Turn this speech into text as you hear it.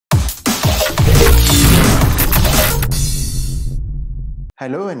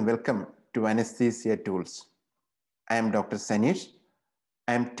Hello and welcome to AnesthesiaTOOLS. I am Dr. Sanish.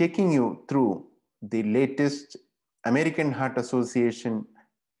 I am taking you through the latest American Heart Association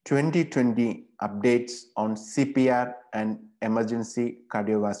 2020 updates on CPR and emergency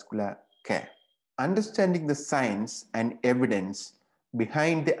cardiovascular care. Understanding the science and evidence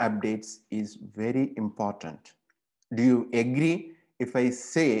behind the updates is very important. Do you agree if I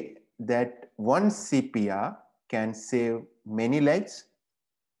say that one CPR can save many lives?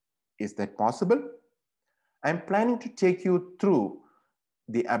 Is that possible? I'm planning to take you through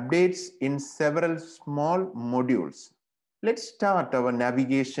the updates in several small modules. Let's start our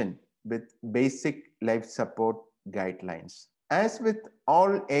navigation with basic life support guidelines. As with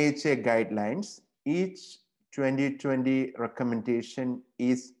all AHA guidelines, each 2020 recommendation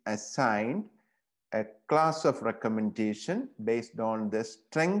is assigned a class of recommendation based on the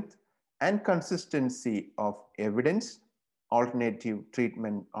strength and consistency of evidence, alternative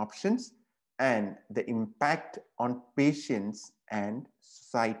treatment options, and the impact on patients and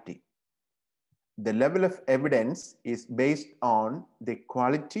society. The level of evidence is based on the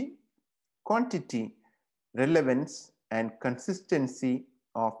quality, quantity, relevance, and consistency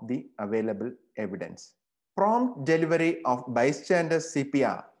of the available evidence. Prompt delivery of bystander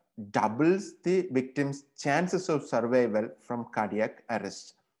CPR doubles the victim's chances of survival from cardiac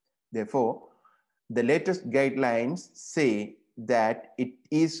arrest. Therefore, the latest guidelines say that it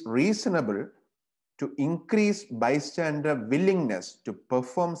is reasonable to increase bystander willingness to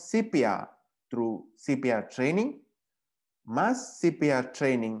perform CPR through CPR training, mass CPR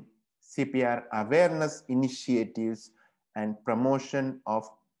training, CPR awareness initiatives, and promotion of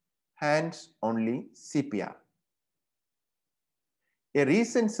hands-only CPR. A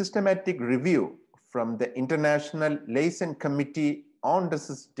recent systematic review from the International Liaison Committee on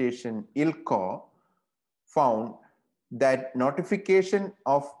Resuscitation, ILCO, found that notification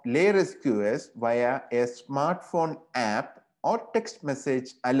of lay rescuers via a smartphone app or text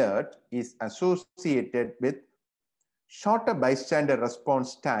message alert is associated with shorter bystander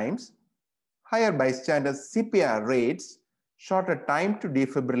response times, higher bystander CPR rates, shorter time to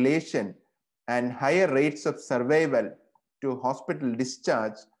defibrillation, and higher rates of survival to hospital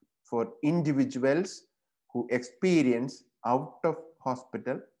discharge for individuals who experience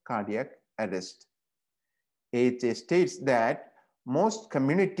out-of-hospital cardiac arrest. AHA states that most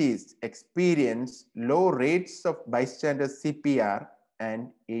communities experience low rates of bystander CPR and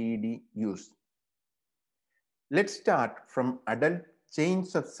AED use. Let's start from adult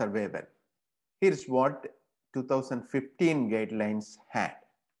chains of survival. Here's what 2015 guidelines had.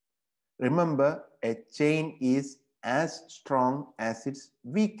 Remember, a chain is as strong as its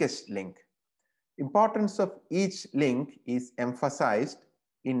weakest link. Importance of each link is emphasized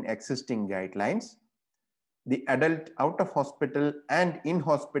in existing guidelines. The adult out-of-hospital and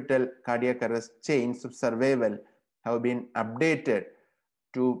in-hospital cardiac arrest chains of survival have been updated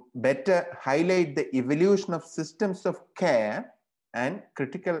to better highlight the evolution of systems of care and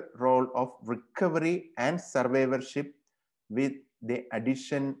critical role of recovery and survivorship, with the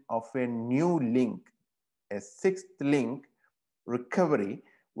addition of a new link. A sixth link, recovery,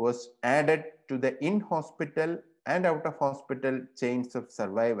 was added to the in-hospital and out-of-hospital chains of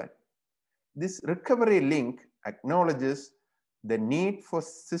survival. This recovery link acknowledges the need for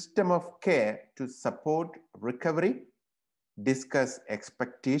system of care to support recovery, discuss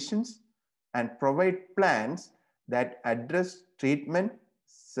expectations, and provide plans that address treatment,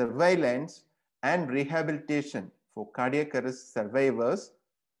 surveillance, and rehabilitation for cardiac arrest survivors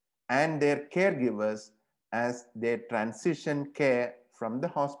and their caregivers as they transition care from the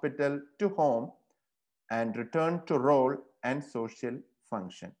hospital to home and return to role and social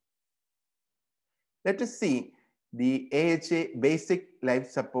function. Let us see the AHA Basic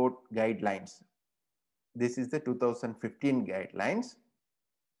Life Support Guidelines. This is the 2015 guidelines.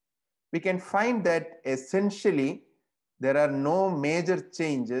 We can find that essentially there are no major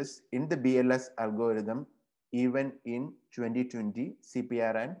changes in the BLS algorithm even in 2020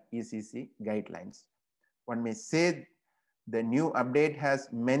 CPR and ECC guidelines. One may say the new update has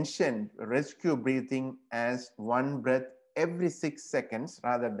mentioned rescue breathing as one breath every 6 seconds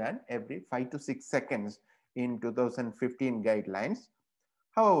rather than every 5 to 6 seconds in 2015 guidelines.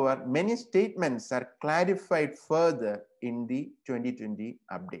 However, many statements are clarified further in the 2020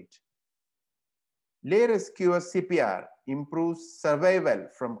 update. Lay rescuer CPR improves survival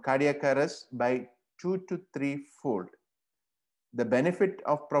from cardiac arrest by 2 to 3-fold. The benefit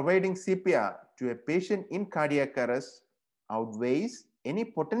of providing CPR to a patient in cardiac arrest outweighs any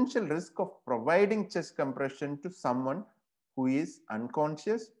potential risk of providing chest compression to someone who is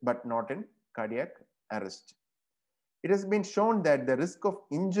unconscious but not in cardiac arrest. It has been shown that the risk of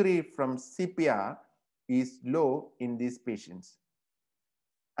injury from CPR is low in these patients.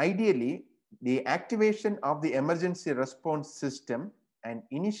 Ideally, the activation of the emergency response system and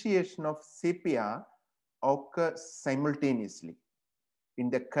initiation of CPR occur simultaneously. In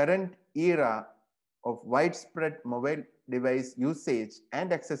the current era of widespread mobile device usage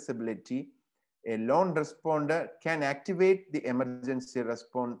and accessibility, a lone responder can activate the emergency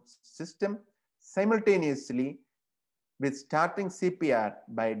response system simultaneously with starting CPR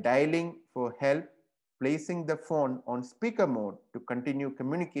by dialing for help, placing the phone on speaker mode to continue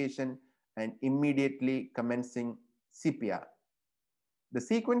communication, and immediately commencing CPR. The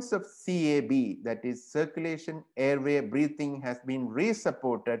sequence of CAB, that is circulation, airway, breathing, has been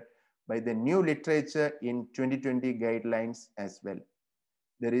re-supported by the new literature in 2020 guidelines as well.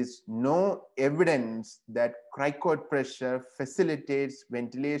 There is no evidence that cricoid pressure facilitates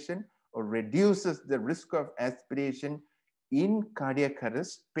ventilation or reduces the risk of aspiration in cardiac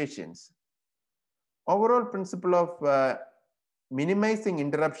arrest patients. Overall principle of minimizing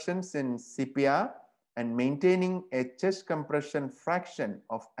interruptions in CPR and maintaining a chest compression fraction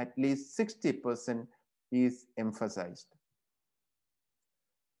of at least 60% is emphasized.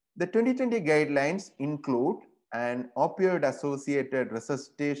 The 2020 guidelines include an opioid-associated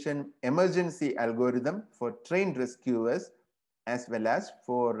resuscitation emergency algorithm for trained rescuers as well as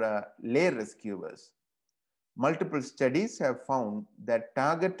for lay rescuers. Multiple studies have found that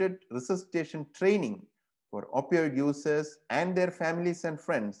targeted resuscitation training for opioid users and their families and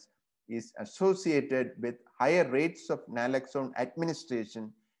friends is associated with higher rates of naloxone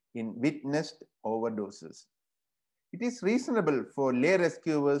administration in witnessed overdoses. It is reasonable for lay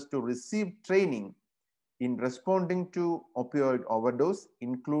rescuers to receive training in responding to opioid overdose,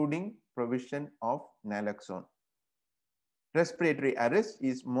 including provision of naloxone. Respiratory arrest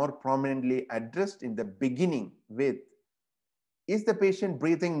is more prominently addressed in the beginning with, is the patient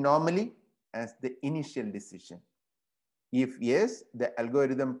breathing normally, as the initial decision? If yes, the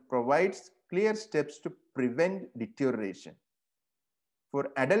algorithm provides clear steps to prevent deterioration.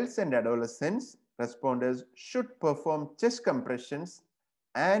 For adults and adolescents, responders should perform chest compressions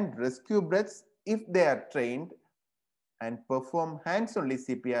and rescue breaths if they are trained, and perform hands-only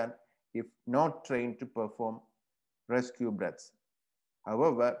CPR if not trained to perform rescue breaths.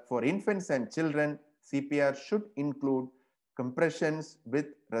 However, for infants and children, CPR should include compressions with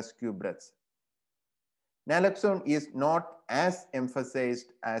rescue breaths. Naloxone is not as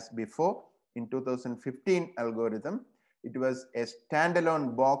emphasized as before. In 2015 algorithm, it was a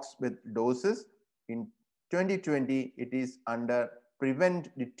standalone box with doses. In 2020, it is under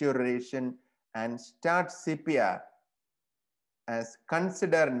prevent deterioration and start CPR as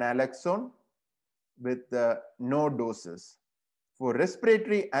consider naloxone with no doses. For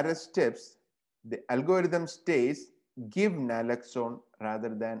respiratory arrest steps, the algorithm stays give naloxone rather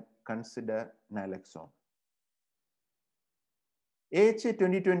than consider naloxone. AHA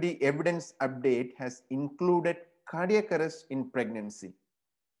 2020 evidence update has included cardiac arrest in pregnancy.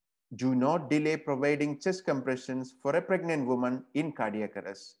 Do not delay providing chest compressions for a pregnant woman in cardiac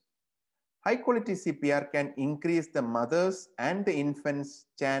arrest. High quality CPR can increase the mother's and the infant's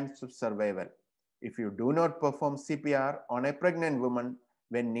chance of survival. If you do not perform CPR on a pregnant woman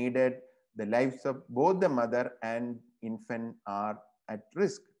when needed, the lives of both the mother and infant are at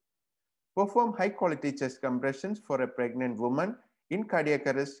risk. Perform high quality chest compressions for a pregnant woman in cardiac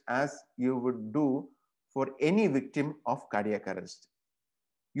arrest as you would do for any victim of cardiac arrest.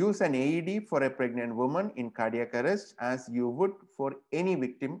 Use an AED for a pregnant woman in cardiac arrest as you would for any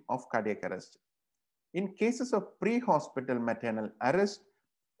victim of cardiac arrest. In cases of pre-hospital maternal arrest,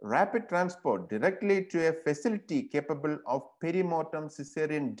 rapid transport directly to a facility capable of perimortem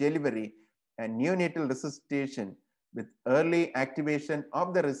cesarean delivery and neonatal resuscitation with early activation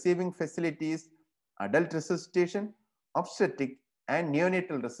of the receiving facilities, adult resuscitation, obstetric, and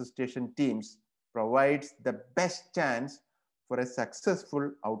neonatal resuscitation teams provides the best chance for a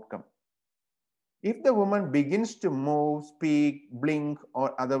successful outcome. If the woman begins to move, speak, blink,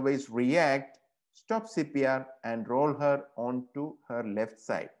 or otherwise react, stop CPR and roll her onto her left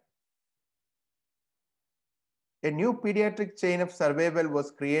side. A new pediatric chain of survival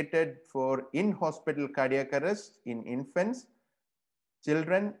was created for in-hospital cardiac arrest in infants,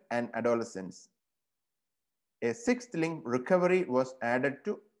 children, and adolescents. A sixth link, recovery, was added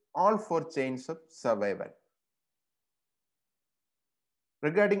to all 4 chains of survival.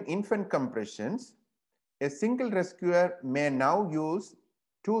 Regarding infant compressions, a single rescuer may now use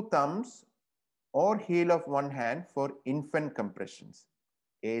 2 thumbs or heel of 1 hand for infant compressions.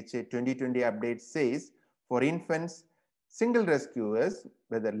 AHA 2020 update says for infants, Single rescuers,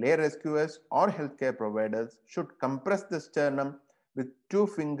 whether lay rescuers or healthcare providers, should compress the sternum with 2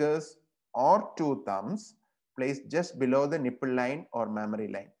 fingers or 2 thumbs placed just below the nipple line or mammary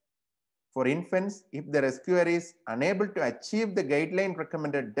line. For infants, if the rescuer is unable to achieve the guideline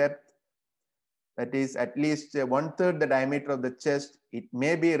recommended depth, that is at least 1/3 the diameter of the chest, it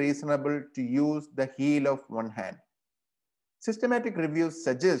may be reasonable to use the heel of one hand. Systematic reviews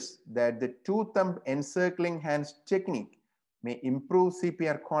suggest that the 2-thumb encircling hands technique may improve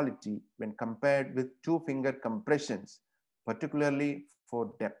CPR quality when compared with 2-finger compressions, particularly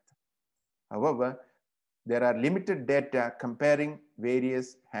for depth. However, there are limited data comparing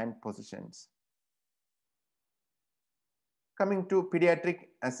various hand positions. Coming to pediatric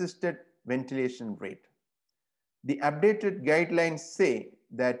assisted ventilation rate. The updated guidelines say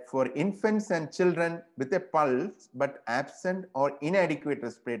that for infants and children with a pulse but absent or inadequate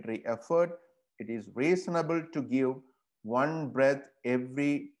respiratory effort, it is reasonable to give 1 breath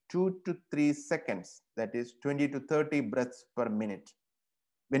every 2 to 3 seconds, that is 20 to 30 breaths per minute.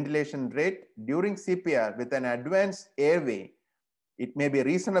 Ventilation rate during CPR with an advanced airway, it may be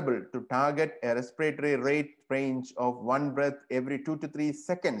reasonable to target a respiratory rate range of 1 breath every 2 to 3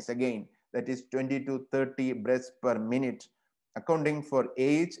 seconds, again, that is 20 to 30 breaths per minute, accounting for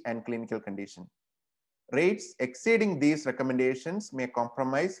age and clinical condition. Rates exceeding these recommendations may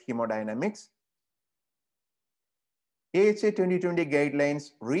compromise hemodynamics. AHA 2020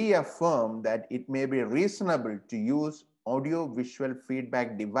 guidelines reaffirm that it may be reasonable to use audio-visual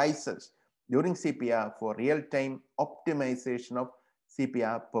feedback devices during CPR for real-time optimization of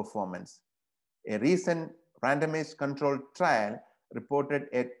CPR performance. A recent randomized controlled trial reported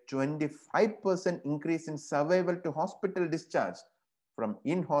a 25% increase in survival to hospital discharge from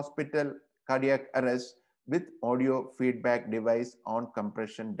in-hospital cardiac arrest with audio feedback device on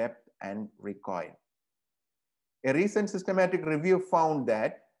compression depth and recoil. A recent systematic review found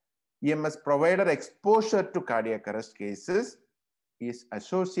that EMS provider exposure to cardiac arrest cases is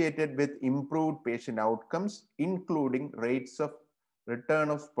associated with improved patient outcomes, including rates of return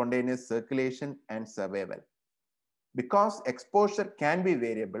of spontaneous circulation and survival. Because exposure can be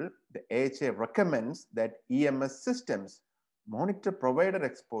variable, the AHA recommends that EMS systems monitor provider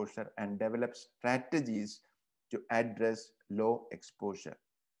exposure and develop strategies to address low exposure.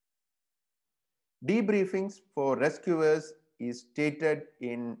 Debriefings for rescuers is stated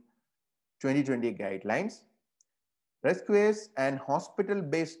in 2020 guidelines. Rescuers and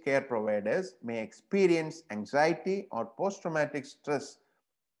hospital-based care providers may experience anxiety or post-traumatic stress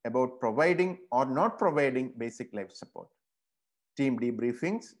about providing or not providing basic life support. Team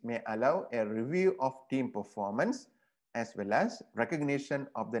debriefings may allow a review of team performance as well as recognition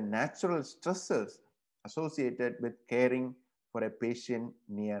of the natural stresses associated with caring for a patient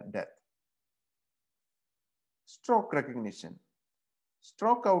near death. Stroke recognition.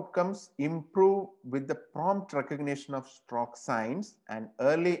 Stroke outcomes improve with the prompt recognition of stroke signs and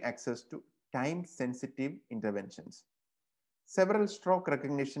early access to time-sensitive interventions. Several stroke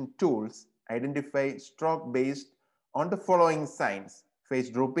recognition tools identify stroke based on the following signs: face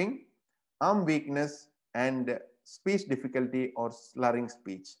drooping, arm weakness, and speech difficulty or slurring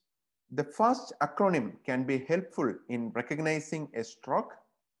speech. The FAST acronym can be helpful in recognizing a stroke.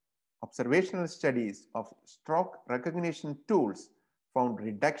 Observational studies of stroke recognition tools found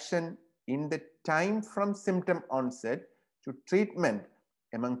reduction in the time from symptom onset to treatment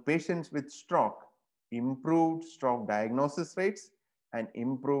among patients with stroke, improved stroke diagnosis rates, and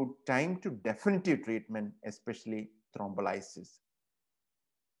improved time to definitive treatment, especially thrombolysis.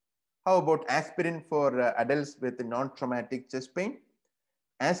 How about aspirin for adults with non-traumatic chest pain?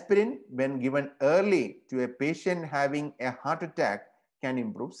 Aspirin, when given early to a patient having a heart attack, can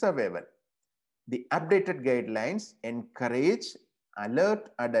improve survival. The updated guidelines encourage alert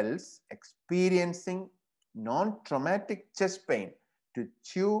adults experiencing non-traumatic chest pain to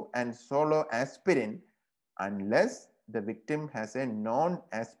chew and swallow aspirin unless the victim has a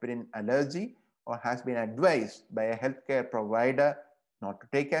non-aspirin allergy or has been advised by a healthcare provider not to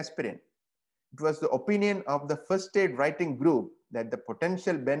take aspirin. It was the opinion of the first aid writing group that the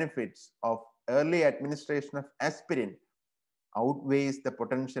potential benefits of early administration of aspirin outweighs the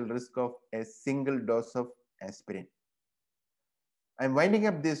potential risk of a single dose of aspirin. I'm winding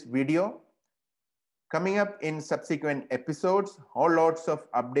up this video. Coming up in subsequent episodes, whole lots of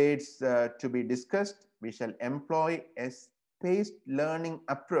updates to be discussed. We shall employ a spaced learning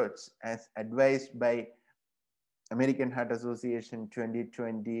approach as advised by American Heart Association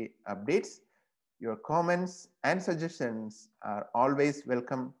 2020 updates. Your comments and suggestions are always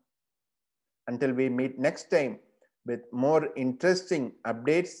welcome. Until we meet next time with more interesting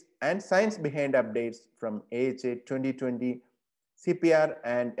updates and science behind updates from AHA 2020 CPR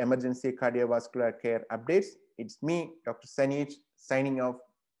and emergency cardiovascular care updates. It's me, Dr. Sanich, signing off.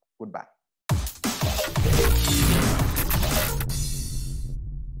 Goodbye.